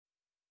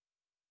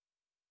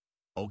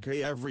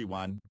Okay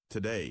everyone,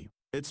 today,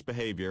 it's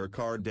behavior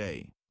card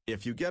day.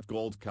 If you get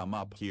gold, come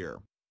up here.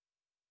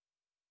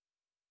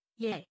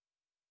 Yay.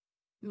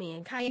 Me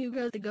and Caillou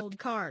got the gold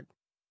card.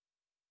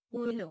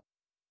 Woohoo.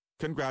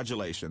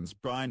 Congratulations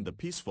Brian the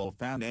Peaceful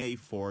Fan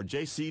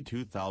A4JC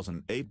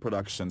 2008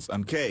 Productions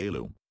and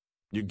Caillou.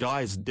 You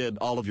guys did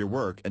all of your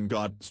work and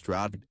got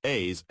straight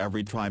A's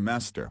every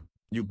trimester.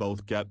 You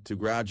both get to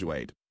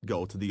graduate,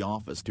 go to the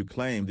office to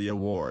claim the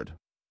award.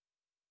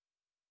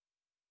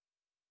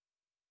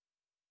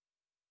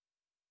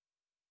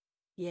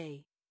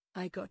 Yay.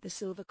 I got the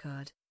silver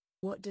card.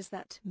 What does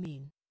that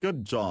mean?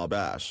 Good job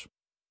Ash.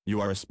 You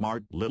are a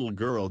smart little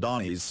girl,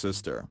 Donnie's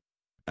sister.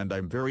 And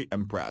I'm very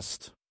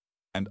impressed.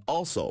 And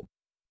also,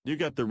 you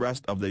get the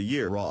rest of the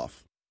year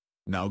off.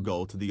 Now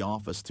go to the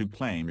office to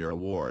claim your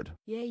award.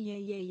 Yay yay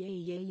yay yay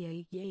yay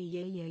yay yay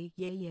yay yay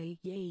yay yay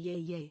yay yay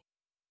yay.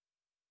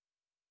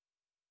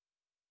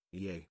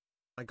 Yay.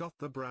 I got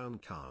the brown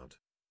card.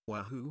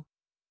 Wahoo.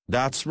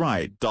 That's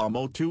right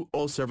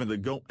Domo207 the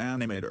Go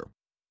Animator.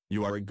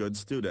 You are a good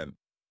student.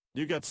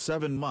 You get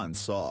 7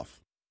 months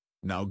off.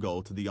 Now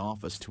go to the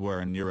office to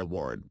earn your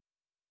award.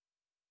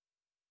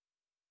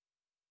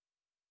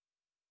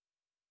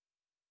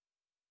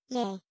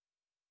 Yay.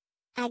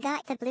 I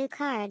got the blue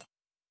card.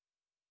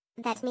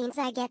 That means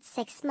I get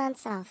 6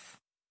 months off.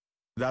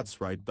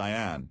 That's right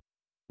Diane.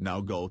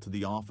 Now go to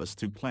the office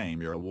to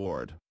claim your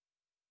award.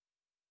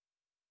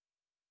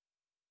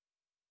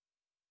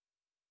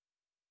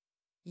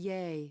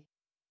 Yay.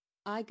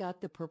 I got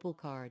the purple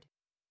card.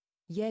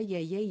 Yay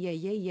yay yay yay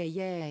yay yay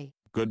yay.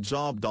 Good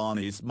job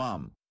Donnie's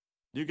mom.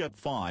 You get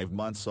 5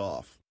 months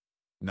off.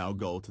 Now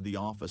go to the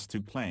office to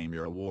claim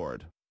your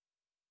award.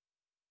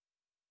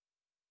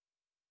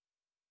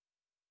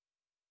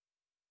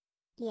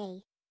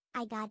 Yay.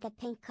 I got the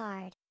pink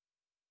card.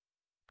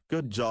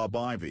 Good job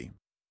Ivy.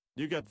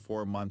 You get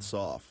 4 months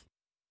off.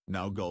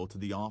 Now go to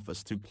the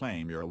office to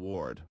claim your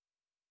award.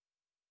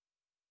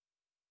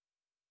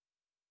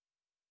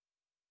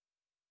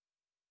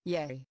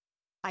 Yay.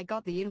 I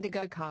got the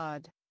indigo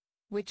card.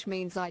 Which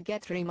means I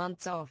get 3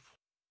 months off.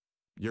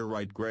 You're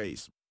right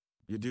Grace.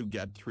 You do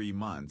get 3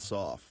 months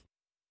off.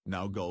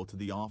 Now go to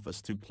the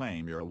office to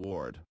claim your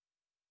award.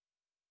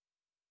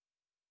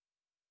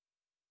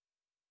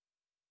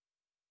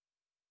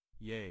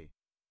 Yay.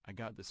 I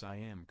got the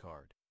Siam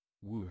card.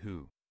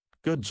 Woohoo.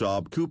 Good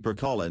job Cooper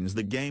Collins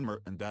the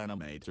Gamer and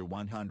Animator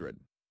 100.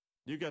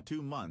 You get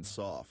 2 months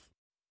off.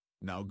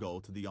 Now go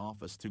to the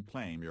office to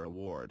claim your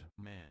award.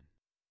 Man.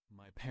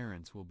 My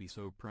parents will be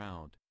so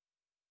proud.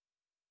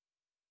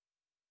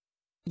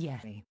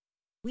 Yay.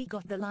 We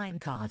got the line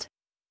card.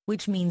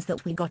 Which means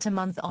that we got a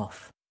month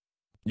off.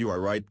 You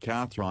are right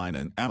Catherine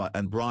and Emma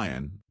and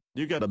Brian.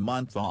 You get a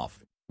month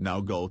off.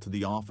 Now go to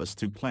the office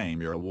to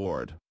claim your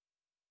award.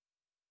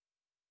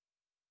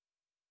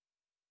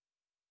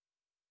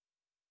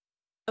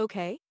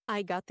 Okay,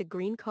 I got the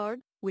green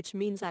card, which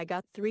means I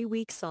got 3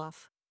 weeks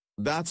off.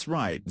 That's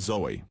right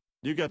Zoe.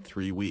 You get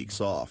 3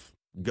 weeks off.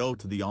 Go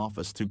to the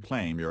office to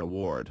claim your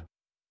award.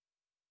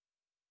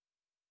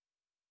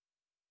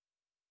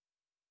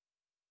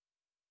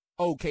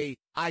 Okay,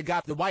 I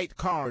got the white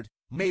card.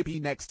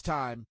 Maybe next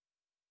time.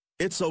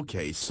 It's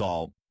okay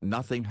Saul.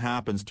 Nothing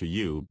happens to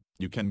you.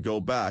 You can go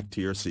back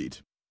to your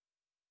seat.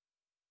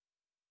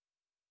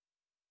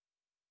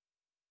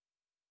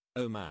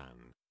 Oh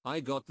man,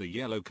 I got the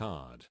yellow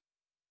card.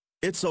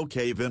 It's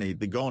okay Vinny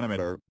the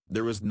Go-Animator.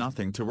 There is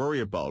nothing to worry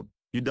about.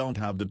 You don't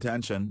have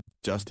detention,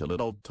 just a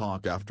little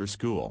talk after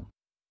school.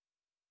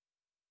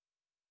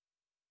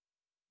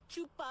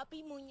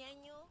 Chupapi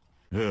muñeño.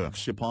 Ugh,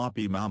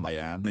 Shipapi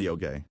Mamayan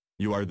Yoge.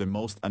 You are the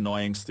most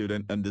annoying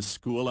student in this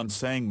school and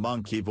saying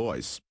monkey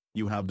voice.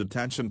 You have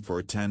detention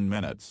for 10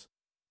 minutes.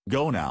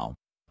 Go now.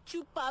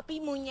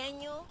 Chupapi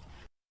muñeño.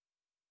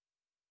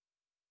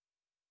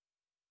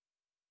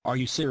 Are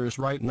you serious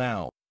right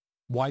now?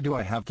 Why do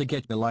I have to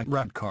get the light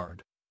red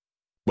card?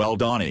 Well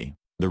Donnie,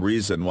 the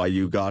reason why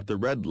you got the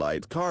red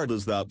light card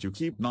is that you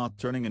keep not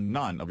turning in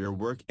none of your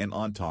work in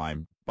on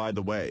time. By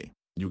the way,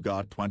 you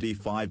got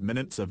 25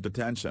 minutes of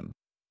detention.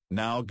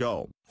 Now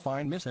go.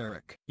 Fine Miss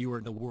Eric, you are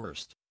the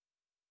worst.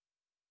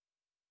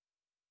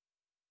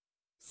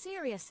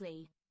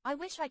 Seriously, I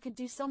wish I could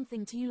do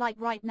something to you like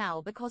right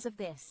now because of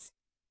this.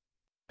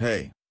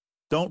 Hey.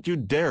 Don't you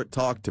dare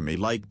talk to me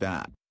like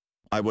that.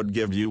 I would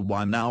give you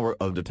 1 hour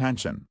of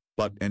detention,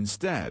 but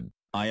instead,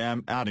 I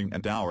am adding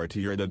an hour to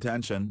your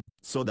detention,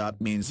 so that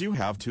means you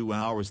have 2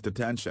 hours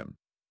detention.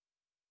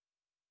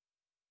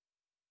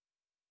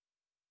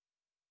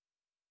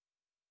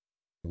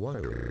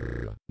 What?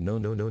 No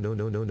no no no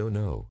no no no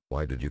no.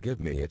 Why did you give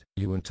me it,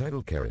 you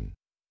entitled Karen?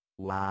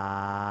 Wow.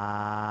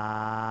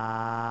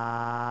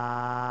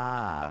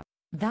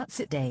 That's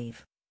it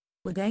Dave.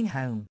 We're going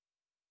home.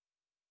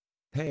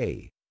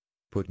 Hey.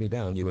 Put me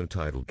down you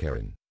entitled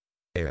Karen.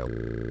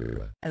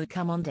 Oh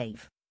come on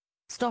Dave.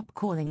 Stop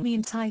calling me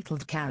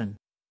entitled Karen.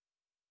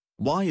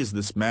 Why is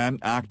this man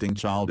acting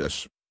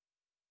childish?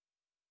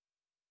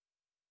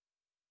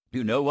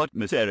 You know what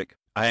Miss Eric,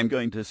 I am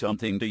going to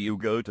something to you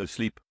go to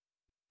sleep.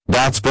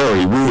 That's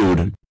very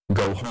rude.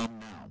 Go home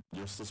now.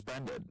 You're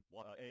suspended.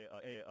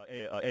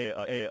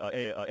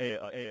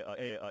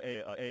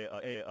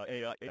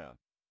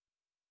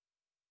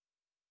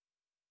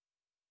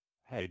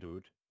 Hey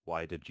dude,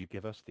 why did you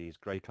give us these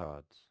grey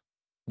cards?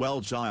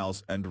 Well,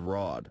 Giles and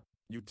Rod,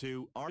 you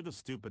two are the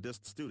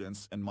stupidest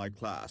students in my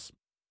class.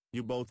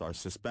 You both are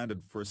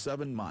suspended for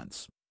 7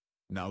 months.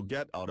 Now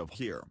get out of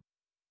here.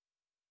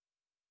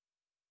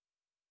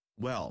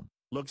 Well,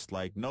 looks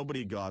like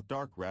nobody got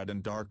dark red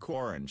and dark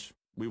orange.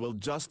 We will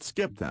just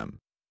skip them.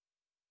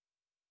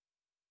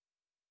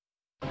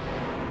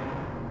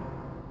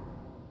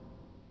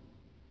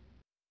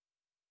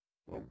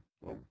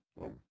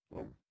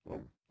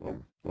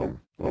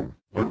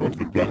 I got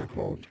the black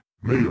card.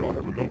 May I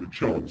have another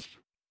chance?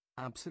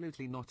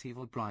 Absolutely not,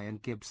 evil Brian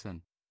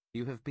Gibson.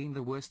 You have been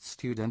the worst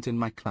student in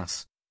my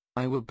class.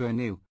 I will burn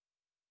you.